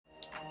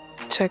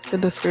Check the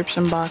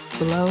description box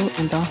below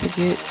and don't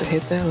forget to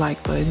hit that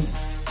like button.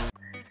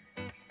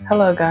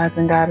 Hello gods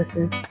and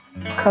goddesses,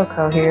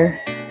 CoCo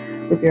here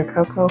with your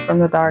CoCo from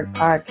the Dark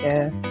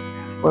podcast,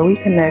 where we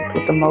connect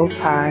with the Most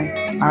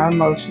High, our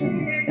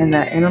emotions, and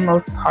the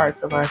innermost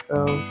parts of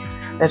ourselves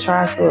that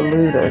tries to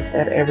elude us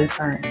at every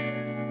turn.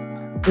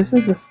 This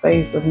is a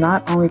space of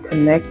not only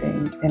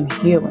connecting and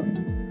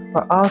healing,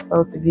 but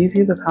also to give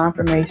you the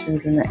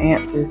confirmations and the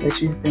answers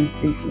that you've been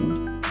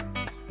seeking.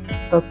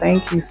 So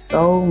thank you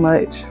so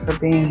much for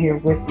being here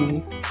with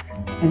me,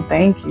 and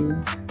thank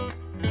you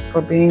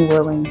for being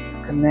willing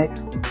to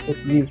connect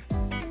with you.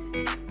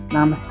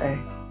 Namaste.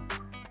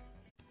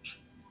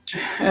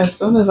 As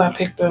soon as I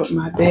picked up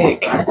my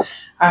deck,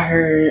 I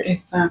heard,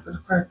 "It's time for the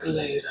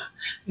percolator.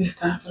 It's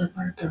time for the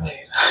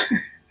percolator."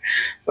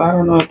 So I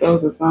don't know if that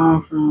was a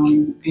song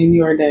from In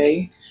Your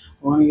Day,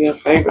 one of your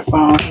favorite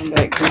songs from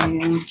back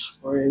then,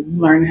 or you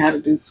learned how to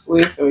do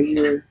splits, or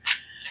you're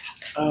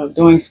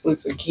doing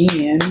splits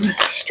again,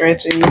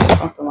 stretching,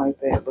 something like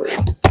that. But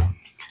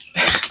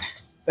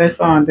that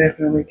song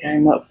definitely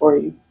came up for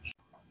you.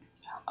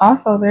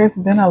 Also, there's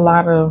been a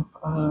lot of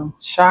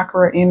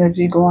chakra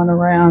energy going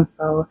around,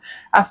 so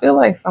I feel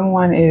like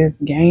someone is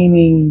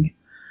gaining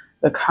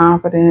the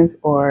confidence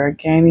or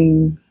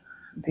gaining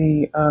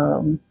the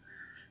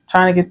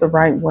trying to get the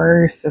right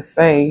words to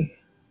say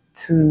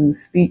to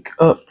speak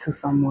up to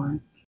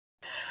someone.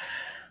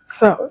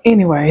 So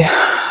anyway,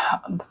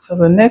 so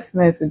the next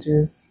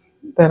messages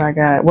that I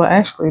got, well,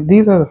 actually,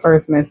 these are the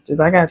first messages.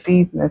 I got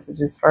these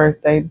messages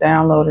first. They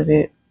downloaded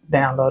it.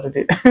 They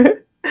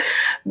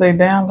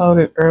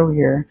downloaded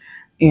earlier,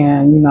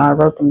 and, I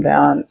wrote them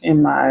down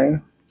in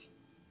my,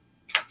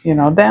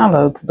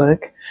 downloads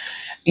book.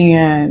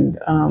 And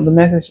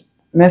the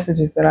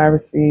messages that I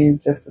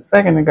received just a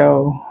second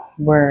ago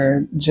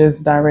were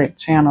just direct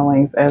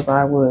channelings as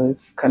I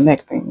was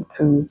connecting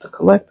to the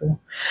collective.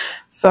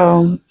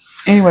 So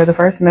anyway, the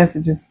first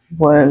messages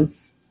were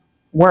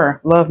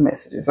love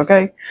messages,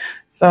 okay?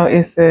 So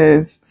it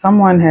says,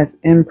 someone has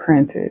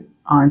imprinted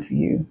onto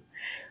you.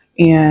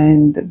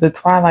 And the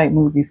Twilight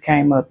movies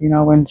came up,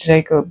 when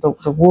Jacob,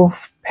 the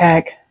wolf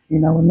pack,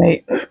 when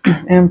they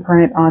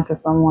imprint onto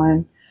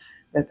someone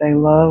that they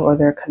love or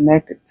they're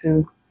connected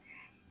to,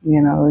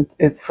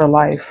 it's for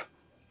life.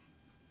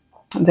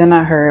 Then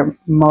I heard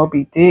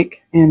Moby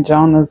Dick and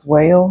Jonah's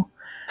Whale,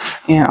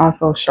 and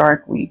also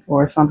Shark Week,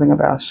 or something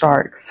about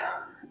sharks.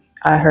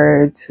 I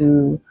heard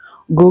to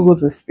Google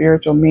the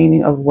spiritual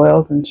meaning of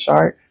whales and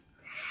sharks.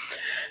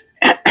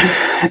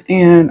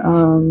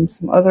 And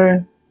some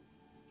other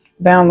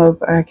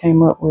downloads I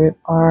came up with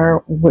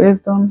are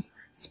wisdom,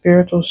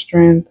 spiritual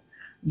strength,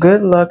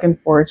 good luck and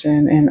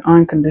fortune, and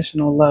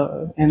unconditional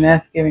love. And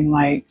that's giving,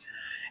 like,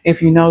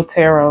 if you know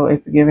tarot,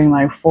 it's giving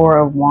like Four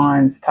of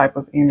Wands type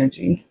of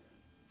energy.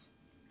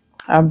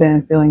 I've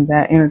been feeling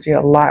that energy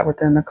a lot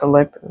within the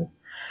collective.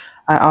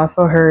 I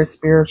also heard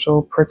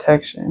spiritual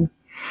protection.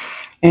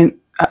 And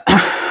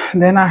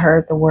then I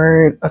heard the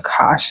word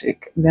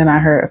Akashic. Then I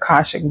heard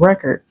Akashic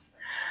records.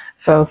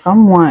 So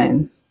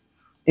someone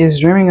is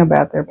dreaming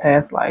about their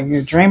past life.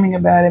 You're dreaming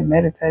about it,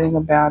 meditating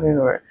about it,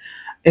 or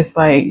it's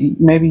like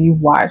maybe you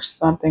watch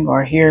something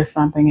or hear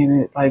something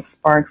and it like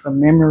sparks a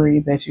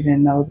memory that you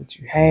didn't know that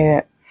you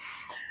had.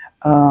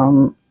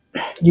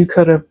 You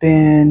could have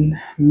been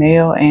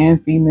male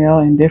and female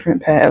in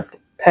different past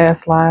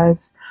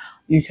lives.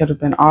 You could have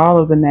been all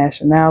of the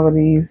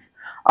nationalities,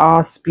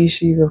 all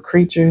species of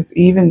creatures,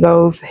 even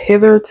those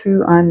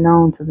hitherto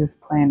unknown to this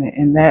planet.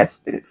 And that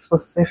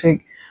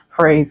specific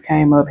phrase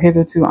came up,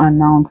 hitherto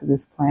unknown to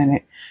this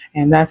planet.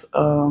 And that's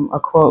a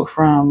quote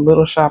from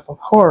Little Shop of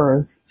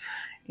Horrors.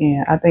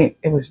 And I think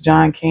it was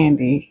John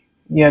Candy,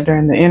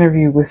 during the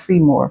interview with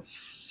Seymour.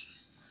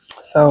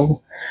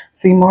 So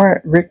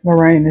Seymour, Rick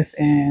Moranis,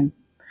 and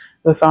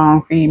the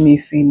song Feed Me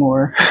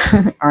Seymour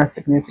are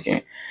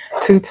significant.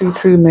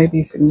 222 may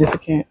be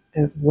significant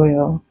as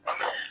well.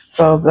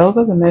 So those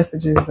are the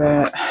messages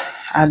that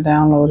I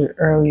downloaded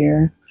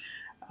earlier.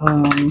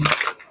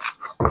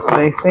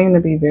 They seem to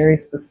be very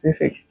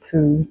specific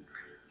to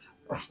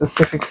a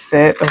specific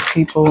set of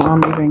people.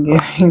 I'm even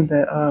getting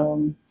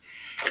the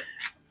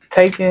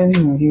Taken,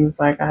 and he was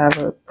like, I have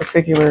a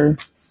particular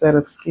set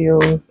of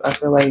skills. I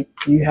feel like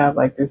you have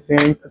like this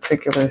very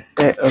particular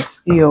set of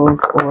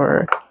skills,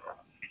 or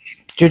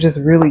you're just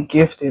really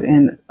gifted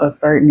in a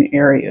certain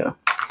area.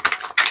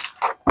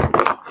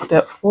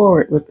 Step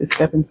forward with this,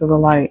 step into the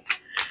light.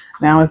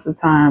 Now is the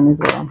time, is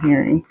what I'm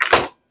hearing.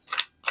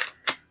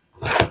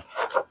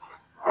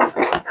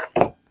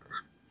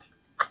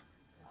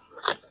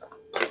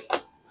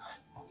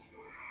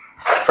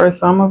 For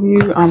some of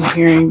you, I'm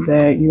hearing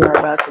that you are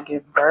about to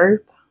give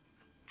birth,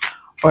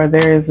 or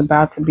there is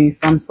about to be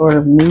some sort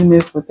of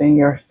newness within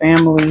your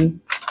family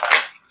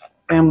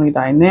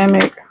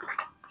dynamic.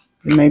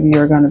 Maybe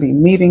you're going to be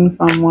meeting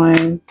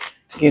someone,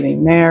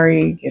 getting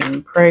married,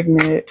 getting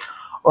pregnant,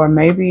 or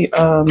maybe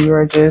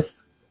you're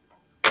just,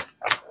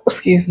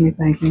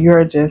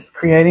 you're just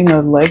creating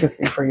a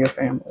legacy for your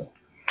family.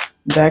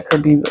 That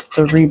could be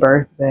the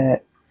rebirth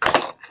that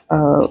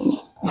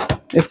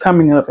is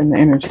coming up in the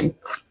energy.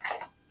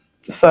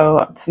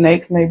 So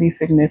snakes may be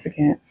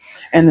significant,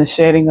 and the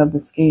shedding of the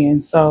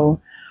skin.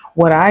 So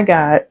what I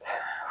got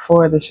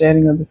for the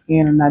shedding of the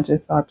skin, and I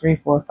just saw 3,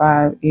 4,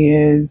 5,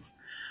 is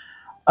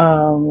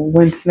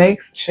when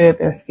snakes shed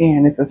their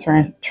skin, it's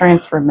a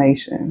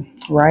transformation,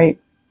 right?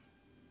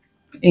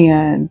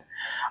 And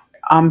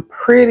I'm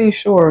pretty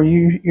sure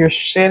you're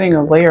shedding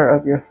a layer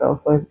of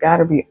yourself, so it's got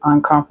to be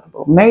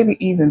uncomfortable, maybe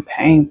even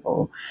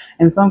painful.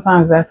 And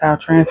sometimes that's how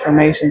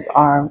transformations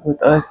are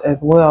with us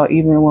as well.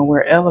 Even when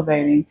we're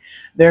elevating,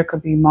 there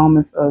could be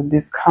moments of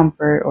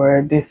discomfort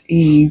or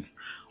dis-ease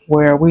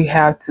where we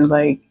have to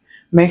like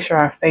make sure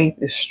our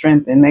faith is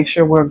strengthened, make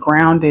sure we're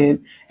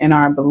grounded in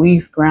our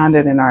beliefs,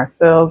 grounded in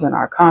ourselves and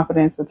our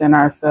confidence within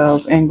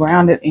ourselves, and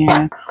grounded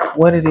in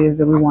what it is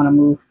that we want to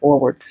move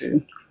forward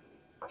to.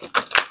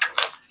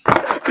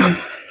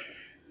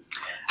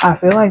 I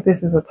feel like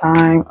this is a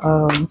time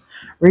of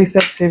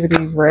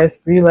receptivity,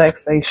 rest,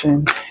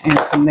 relaxation, and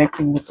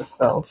connecting with the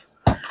self.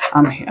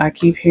 I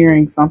keep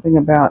hearing something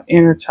about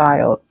inner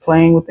child,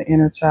 playing with the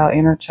inner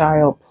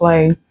child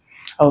play,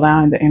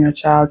 allowing the inner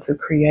child to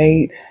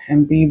create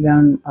and be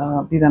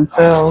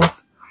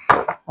themselves.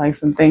 Like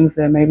some things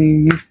that maybe you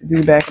used to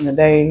do back in the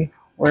day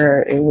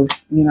where it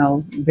was,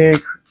 very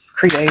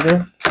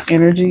creative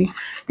energy.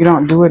 You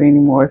don't do it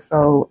anymore.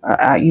 So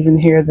I even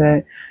hear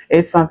that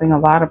it's something a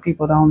lot of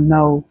people don't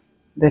know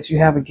that you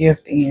have a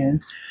gift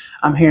in.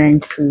 I'm hearing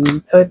to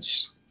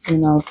touch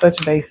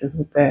bases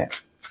with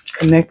that.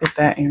 Connect with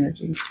that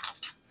energy.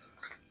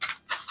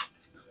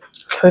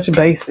 Touch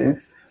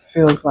bases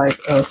feels like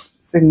a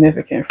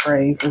significant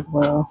phrase as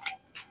well.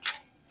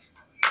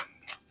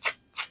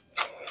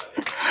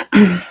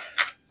 Yeah,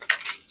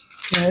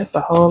 it's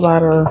a whole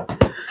lot of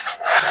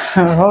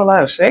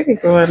shaking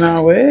going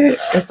on with it.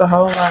 It's a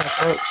whole lot of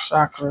throat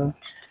chakra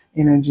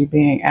energy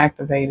being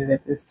activated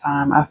at this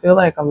time. I feel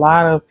like a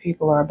lot of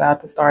people are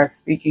about to start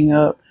speaking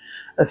up,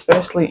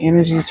 especially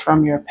energies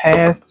from your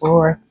past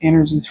or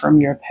energies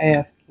from your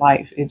past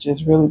life. It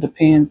just really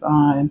depends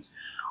on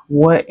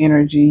what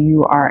energy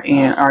you are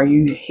in. Are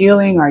you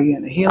healing? Are you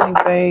in the healing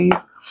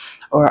phase?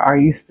 Or are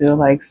you still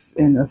like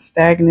in a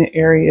stagnant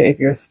area? If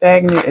you're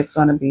stagnant, it's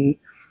going to be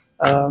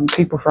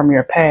people from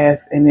your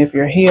past. And if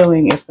you're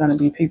healing, it's going to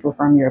be people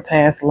from your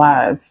past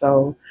lives.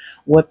 So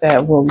what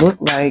that will look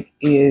like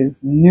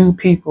is new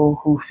people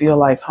who feel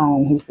like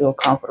home, who feel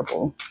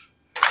comfortable.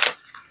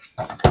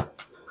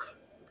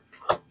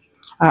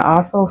 I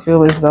also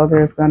feel as though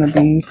there's going to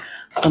be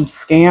some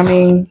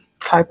scamming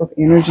type of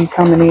energy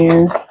coming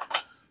in.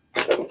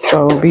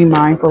 So be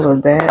mindful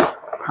of that.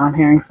 I'm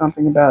hearing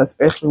something about,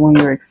 especially when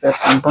you're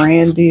accepting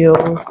brand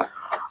deals,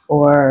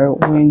 or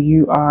when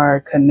you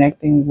are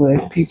connecting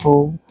with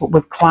people,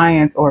 with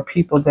clients or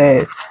people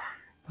that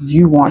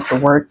you want to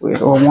work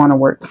with or want to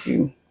work with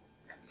you.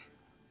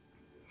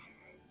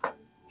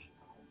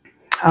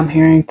 I'm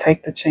hearing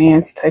take the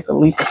chance, take a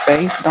leap of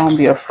faith. Don't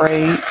be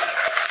afraid.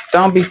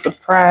 Don't be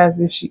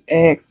surprised if she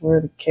asks where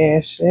the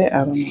cash at. I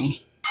don't know.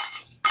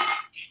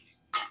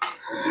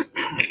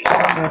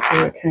 That's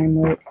where it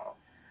came up.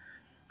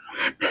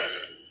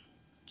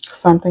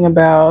 Something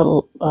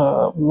about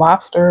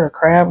lobster or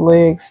crab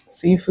legs,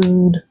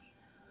 seafood,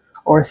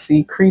 or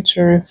sea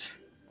creatures.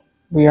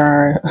 We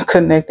are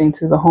connecting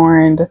to the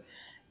horned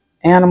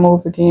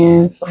animals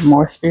again, so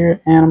more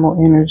spirit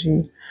animal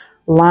energy.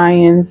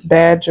 Lions,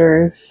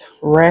 badgers,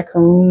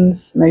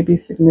 raccoons may be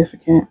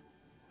significant.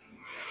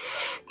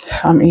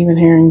 I'm even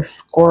hearing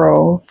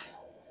squirrels,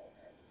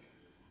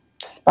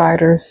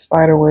 spiders,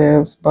 spider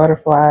webs,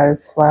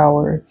 butterflies,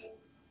 flowers,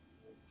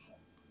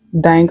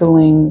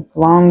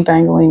 long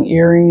dangling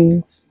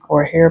earrings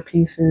or hair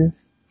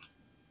pieces.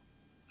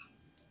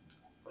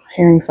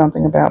 Hearing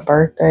something about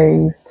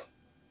birthdays,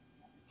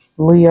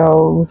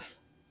 Leos,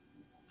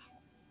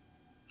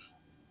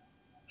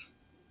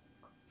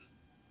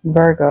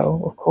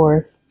 Virgo, of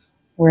course.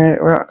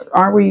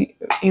 Aren't we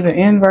either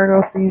in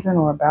Virgo season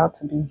or about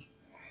to be?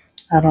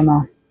 I don't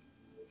know.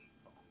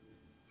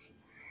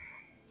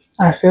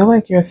 I feel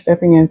like you're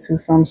stepping into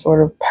some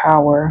sort of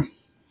power,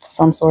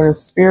 some sort of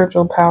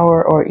spiritual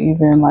power, or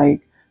even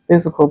like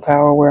physical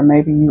power, where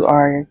maybe you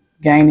are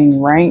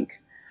gaining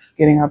rank,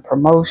 getting a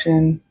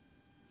promotion,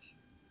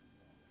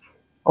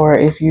 or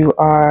if you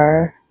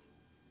are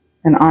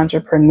an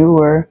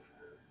entrepreneur,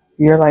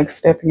 you're like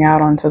stepping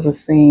out onto the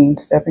scene,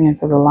 stepping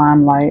into the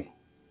limelight.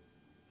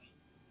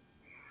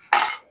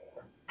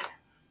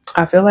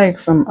 I feel like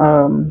some,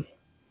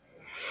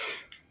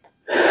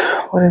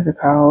 what is it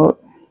called?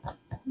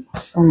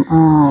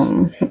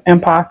 Some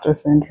imposter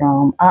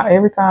syndrome.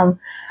 Every time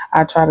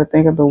I try to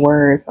think of the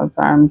word,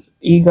 sometimes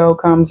ego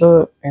comes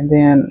up and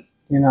then,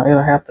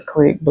 it'll have to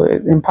click.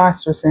 But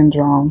imposter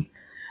syndrome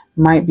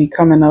might be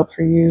coming up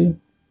for you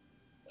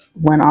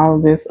when all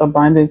of this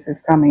abundance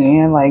is coming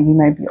in. Like you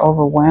may be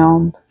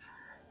overwhelmed.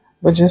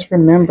 But just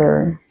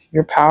remember,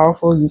 you're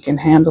powerful. You can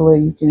handle it.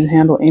 You can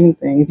handle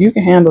anything. If you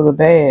can handle the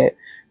bad,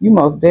 you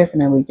most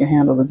definitely can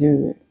handle the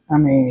good. I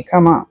mean,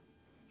 come on.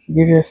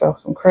 Give yourself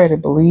some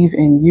credit. Believe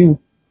in you.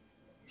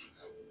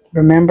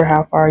 Remember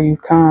how far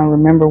you've come.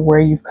 Remember where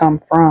you've come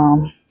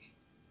from.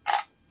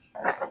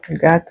 You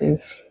got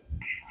this.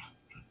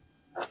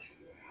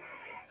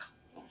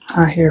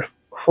 I hear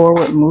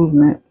forward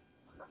movement.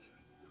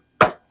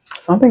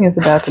 Something is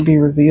about to be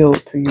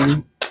revealed to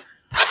you.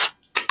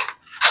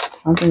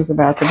 Something's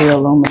about to be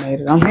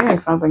illuminated. I'm hearing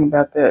something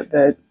about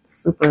that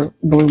super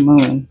blue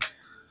moon.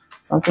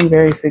 Something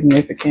very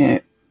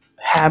significant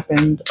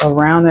happened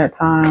around that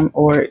time,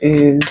 or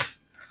is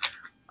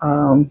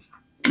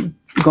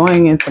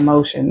going into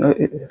motion.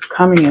 It is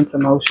coming into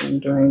motion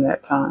during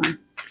that time.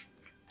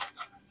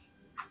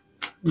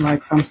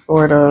 Like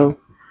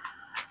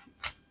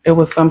it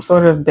was some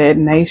sort of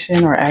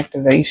detonation or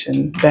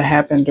activation that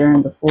happened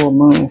during the full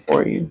moon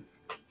for you.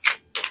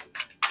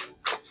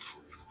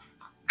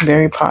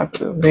 Very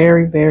positive.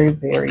 Very, very,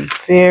 very,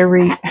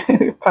 very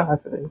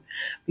positive.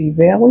 Be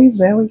very,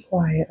 very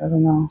quiet. I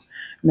don't know.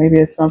 Maybe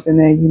it's something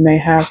that you may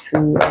have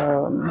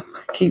to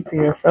keep to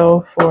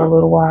yourself for a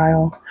little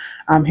while.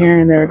 I'm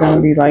hearing there are going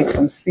to be like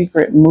some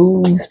secret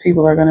moves.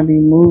 People are going to be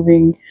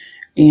moving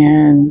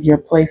and your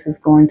place is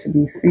going to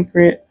be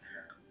secret,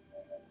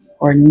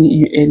 or it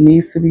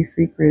needs to be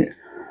secret.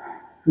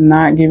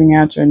 Not giving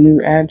out your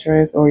new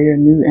address or your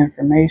new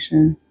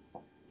information,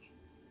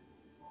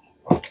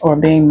 or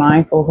being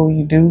mindful who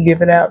you do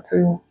give it out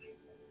to.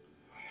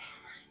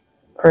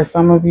 For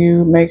some of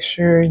you, make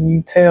sure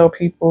you tell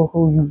people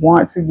who you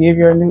want to give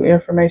your new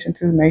information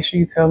to, make sure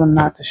you tell them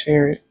not to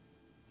share it.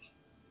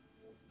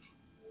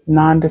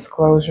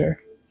 Non-disclosure.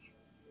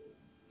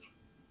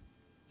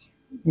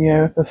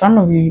 Yeah, for some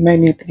of you, you may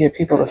need to get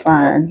people to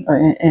sign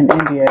an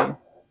NDA.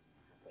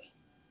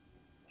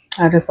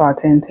 I just saw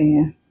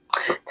 10-10.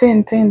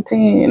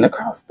 10-10-10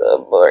 across the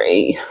board.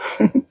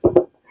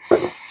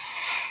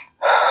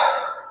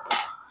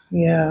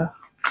 Yeah.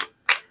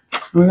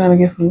 We're going to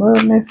get some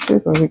love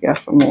messages, or we got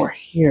some more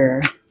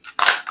here.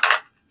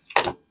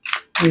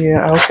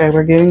 Yeah, okay.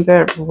 We're getting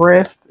that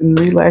rest and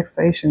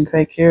relaxation.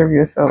 Take care of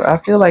yourself. I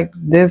feel like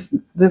this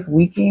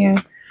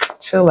weekend,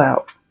 chill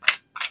out.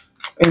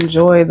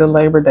 Enjoy the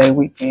Labor Day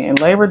weekend.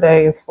 Labor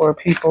Day is for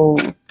people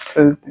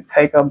to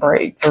take a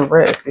break, to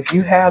rest. If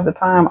you have the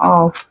time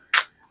off,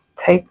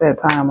 take that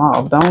time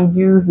off. Don't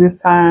use this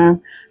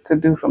time to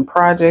do some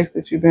projects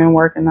that you've been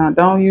working on.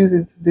 Don't use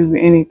it to do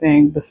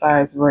anything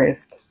besides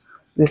rest.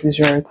 This is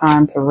your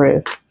time to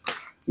rest.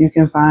 You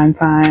can find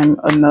time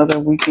another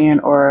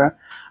weekend or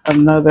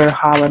another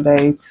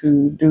holiday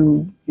to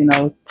do,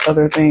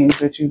 other things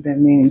that you've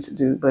been meaning to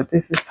do. But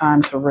this is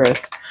time to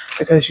rest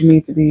because you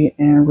need to be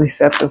in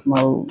receptive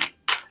mode.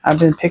 I've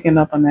been picking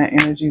up on that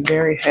energy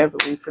very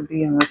heavily, to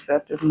be in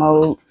receptive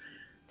mode,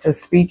 to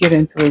speak it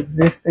into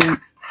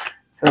existence,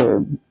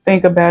 to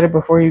think about it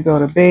before you go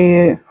to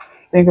bed.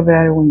 Think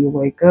about it when you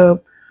wake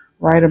up.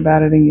 Write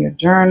about it in your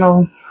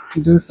journal.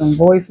 Do some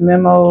voice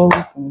memos,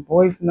 some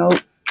voice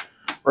notes,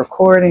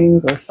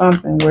 recordings, or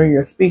something where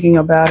you're speaking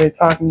about it,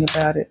 talking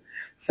about it,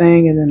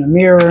 saying it in a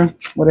mirror,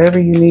 whatever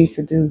you need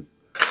to do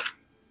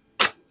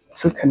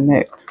to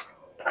connect.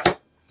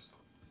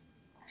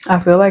 I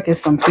feel like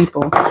it's some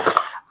people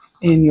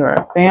in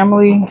your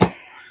family,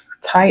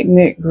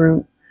 tight-knit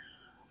group.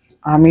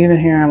 I'm even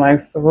hearing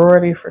like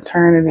sorority,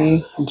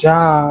 fraternity,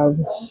 job,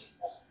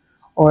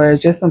 or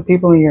just some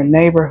people in your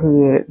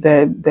neighborhood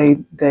that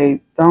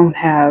they don't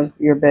have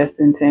your best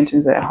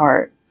intentions at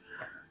heart.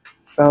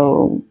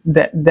 So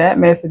that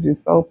message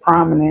is so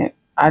prominent.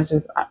 I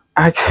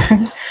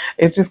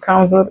it just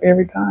comes up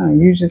every time.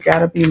 You just got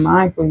to be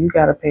mindful. You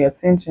got to pay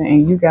attention,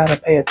 and you got to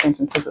pay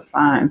attention to the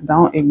signs.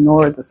 Don't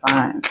ignore the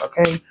signs,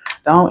 okay?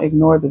 Don't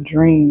ignore the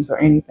dreams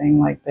or anything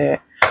like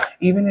that.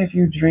 Even if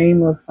you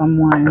dream of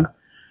someone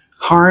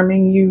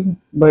harming you,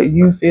 but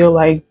you feel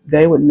like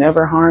they would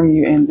never harm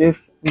you in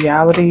this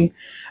reality,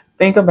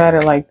 think about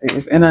it like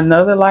this. In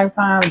another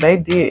lifetime, they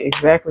did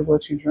exactly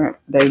what you dreamt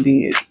they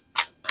did.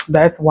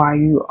 That's why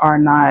you are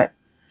not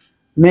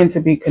meant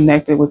to be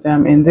connected with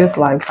them in this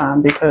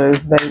lifetime,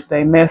 because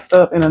they messed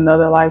up in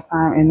another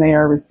lifetime and they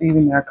are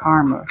receiving their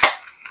karma.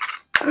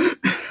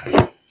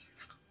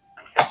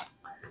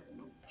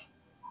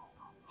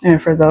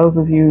 And for those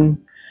of you,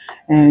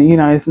 and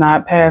it's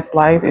not past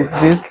life, it's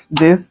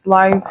this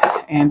life,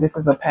 and this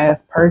is a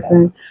past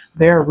person,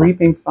 they're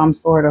reaping some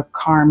sort of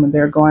karma.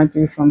 They're going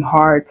through some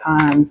hard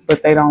times,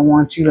 but they don't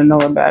want you to know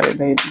about it.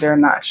 They're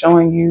not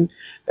showing you.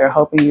 They're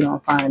hoping you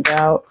don't find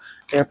out.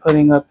 They're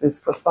putting up this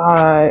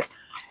facade.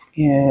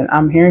 And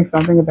I'm hearing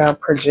something about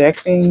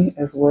projecting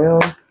as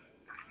well.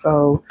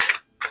 So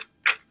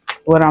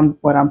what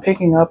I'm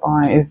picking up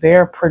on is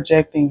they're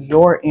projecting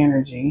your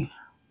energy,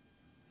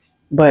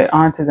 but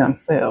onto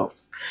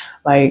themselves.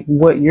 Like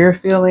what you're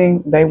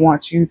feeling, they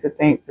want you to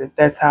think that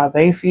that's how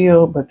they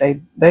feel, but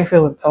they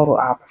feel the total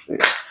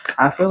opposite.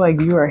 I feel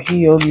like you are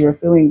healed. You are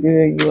feeling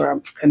good. You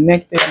are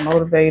connected,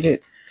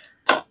 motivated.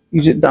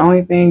 The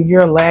only thing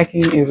you're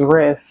lacking is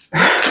rest.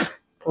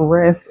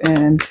 Rest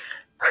and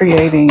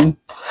creating.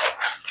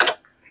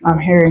 I'm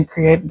hearing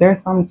create.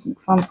 There's some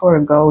sort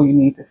of goal you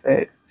need to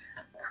set.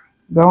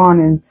 Go on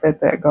and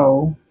set that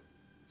goal,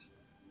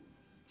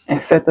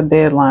 and set the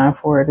deadline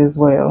for it as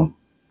well.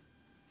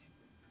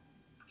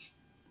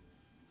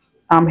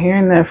 I'm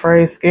hearing that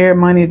phrase, scared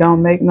money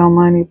don't make no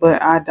money,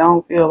 but I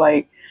don't feel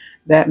like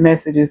that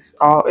message is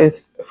all,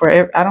 is for,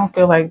 I don't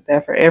feel like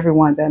that for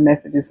everyone that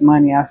message is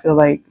money. I feel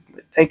like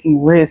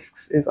taking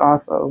risks is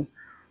also,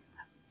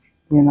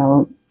 you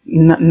know,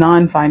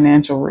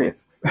 non-financial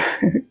risks.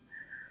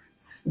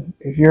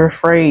 If you're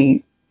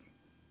afraid,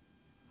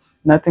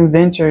 nothing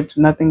ventured,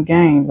 nothing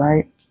gained,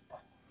 right?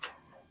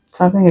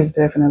 Something is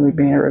definitely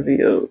being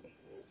revealed.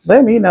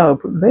 Let me know.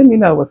 Let me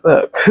know what's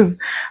up. Cause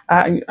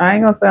I ain't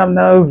gonna say I'm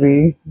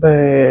nosy,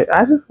 but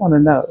I just want to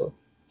know.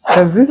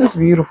 Cause this is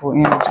beautiful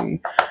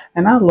energy,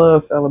 and I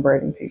love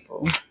celebrating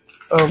people.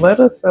 So let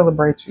us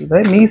celebrate you.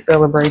 Let me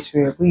celebrate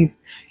you. At least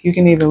you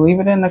can either leave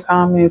it in the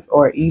comments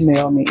or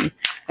email me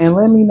and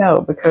let me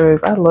know,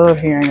 because I love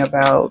hearing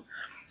about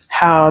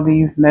how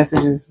these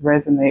messages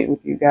resonate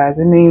with you guys.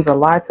 It means a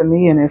lot to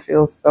me, and it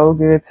feels so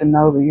good to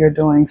know that you're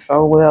doing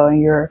so well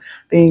and you're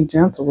being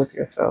gentle with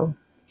yourself.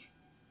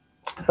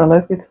 So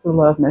let's get to the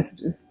love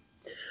messages.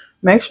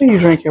 Make sure you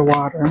drink your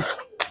water.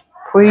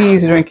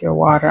 Please drink your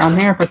water. I'm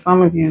hearing for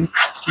some of you,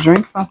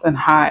 drink something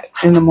hot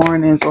in the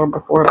mornings or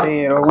before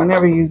bed or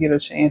whenever you get a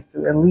chance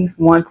to, at least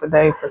once a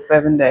day for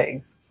 7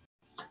 days.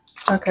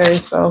 Okay,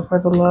 so for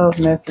the love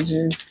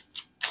messages,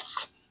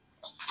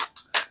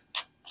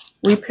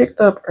 we picked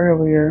up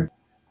earlier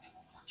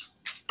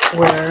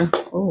where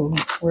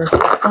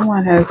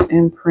someone has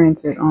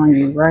imprinted on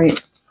you, right?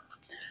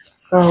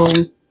 So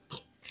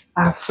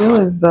I feel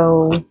as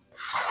though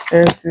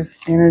there's this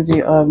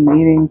energy of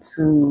needing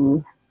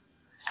to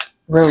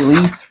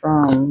release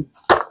from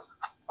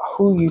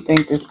who you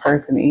think this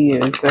person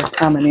is that's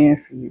coming in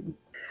for you.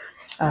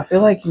 I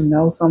feel like you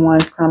know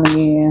someone's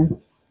coming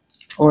in,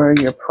 or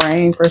you're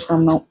praying for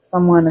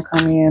someone to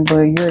come in,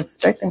 but you're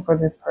expecting for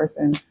this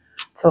person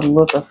to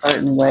look a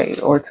certain way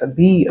or to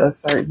be a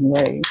certain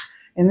way.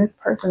 And this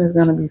person is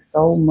going to be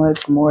so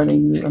much more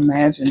than you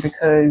imagine,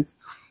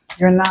 because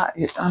you're not,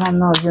 I don't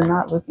know, you're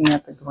not looking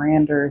at the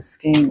grander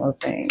scheme of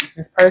things.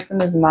 This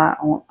person is not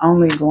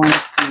only going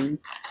to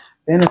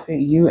benefit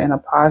you in a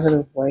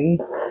positive way,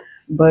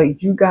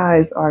 but you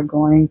guys are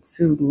going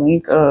to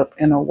link up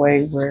in a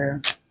way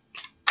where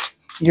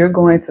you're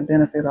going to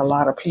benefit a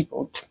lot of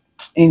people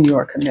in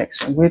your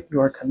connection, with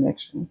your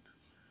connection.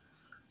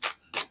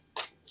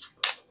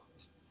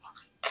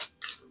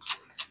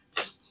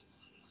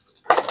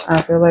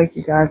 I feel like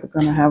you guys are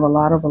going to have a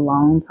lot of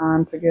alone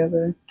time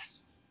together.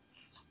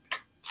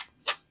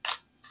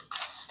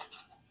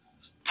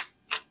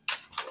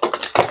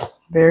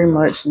 Very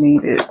much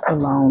needed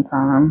alone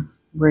time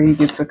where you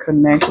get to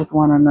connect with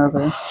one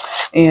another.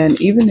 And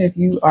even if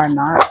you are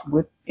not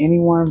with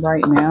anyone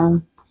right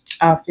now,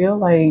 I feel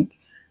like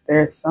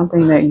there's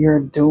something that you're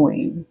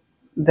doing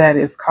that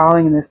is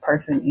calling this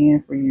person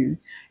in for you.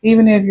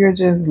 Even if you're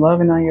just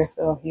loving on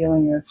yourself,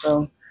 healing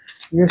yourself,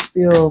 you're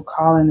still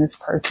calling this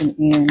person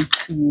in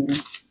to you.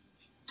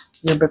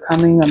 You're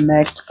becoming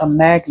a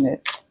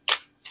magnet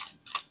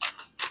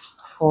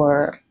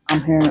for,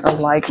 I'm hearing, a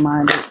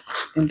like-minded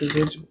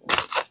individual.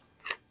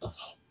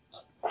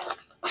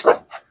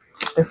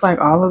 It's like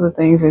all of the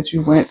things that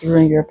you went through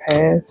in your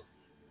past,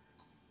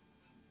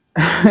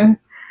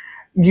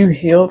 you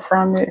healed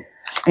from it.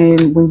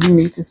 And when you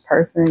meet this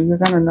person, you're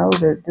going to know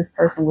that this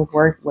person was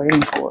worth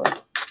waiting for.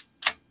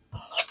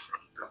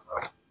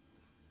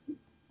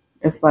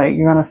 It's like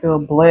you're going to feel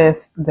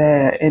blessed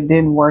that it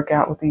didn't work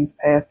out with these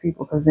past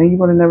people, because then you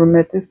would have never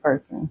met this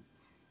person.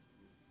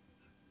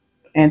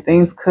 And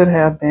things could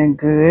have been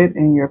good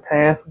in your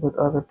past with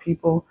other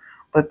people,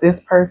 but this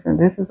person,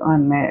 this is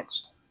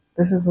unmatched.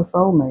 This is a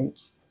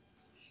soulmate.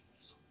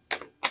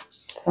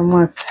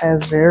 Someone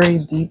has very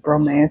deep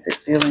romantic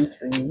feelings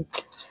for you.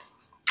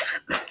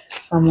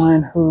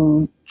 Someone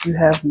who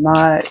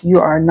you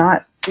are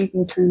not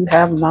speaking to,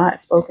 have not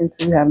spoken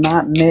to, have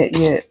not met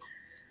yet.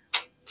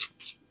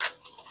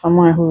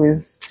 Someone who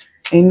is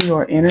in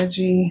your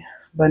energy,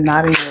 but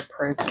not in your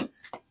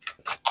presence.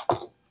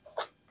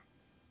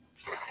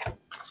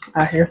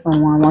 I hear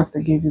someone wants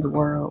to give you the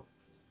world.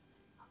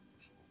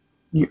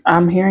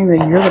 I'm hearing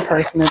that you're the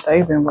person that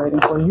they've been waiting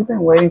for. You've been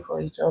waiting for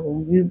each other.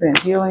 You've been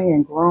healing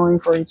and growing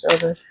for each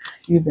other.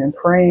 You've been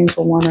praying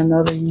for one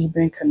another. You've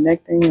been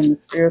connecting in the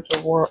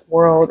spiritual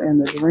world and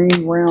the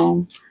dream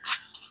realm.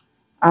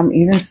 I'm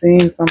even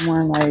seeing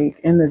someone like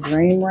in the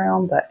dream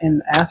realm,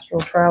 in astral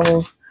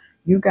travels.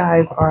 You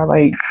guys are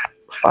like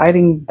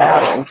fighting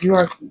battles. You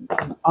are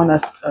on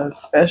a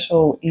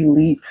special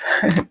elite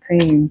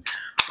team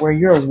where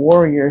you're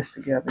warriors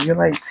together. You're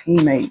like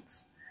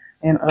teammates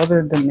in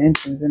other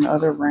dimensions, in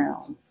other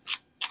realms.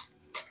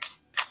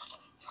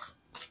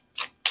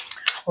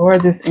 Or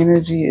this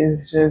energy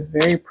is just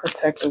very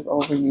protective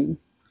over you.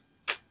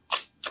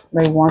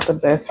 They want the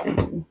best for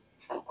you.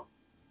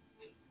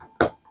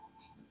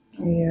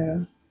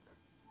 Yeah.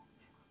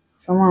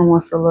 Someone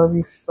wants to love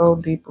you so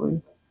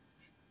deeply.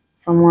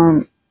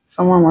 Someone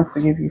wants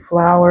to give you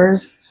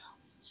flowers.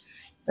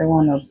 They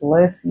want to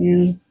bless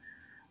you.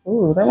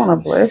 Ooh, they want to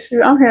bless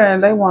you. I'm hearing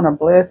they want to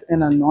bless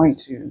and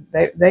anoint you.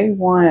 They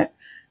want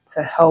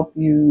to help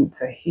you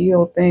to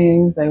heal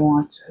things. They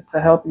want to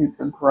help you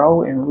to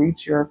grow and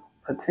reach your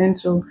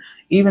potential,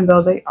 even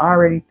though they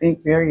already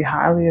think very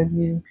highly of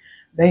you.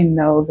 They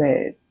know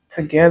that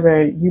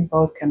together you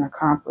both can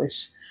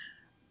accomplish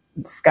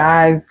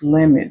sky's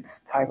limits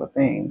type of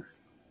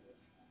things.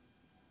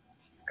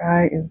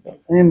 Sky is the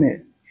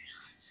limit.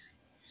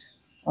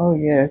 Oh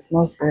yes,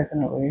 most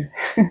definitely.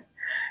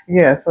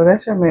 Yeah, so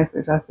that's your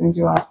message. I send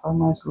you all so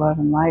much love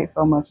and light,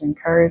 so much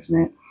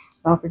encouragement.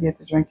 Don't forget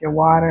to drink your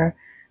water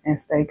and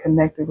stay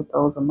connected with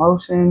those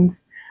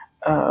emotions.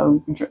 I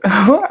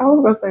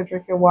was gonna say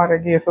drink your water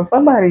again. So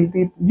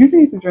you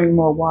need to drink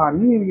more water.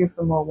 You need to get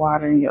some more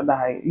water in your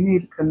diet. You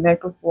need to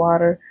connect with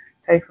water,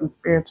 take some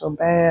spiritual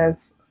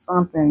baths,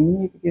 something. You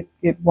need to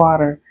get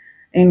water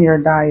in your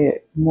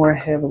diet more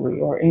heavily,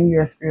 or in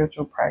your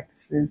spiritual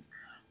practices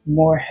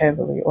more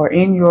heavily, or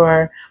in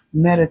your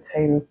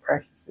meditative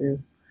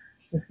practices.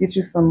 Just get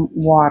you some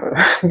water.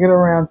 Get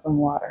around some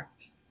water.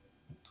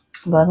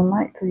 Love and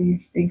light to you.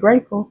 Be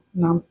grateful.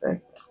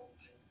 Namaste.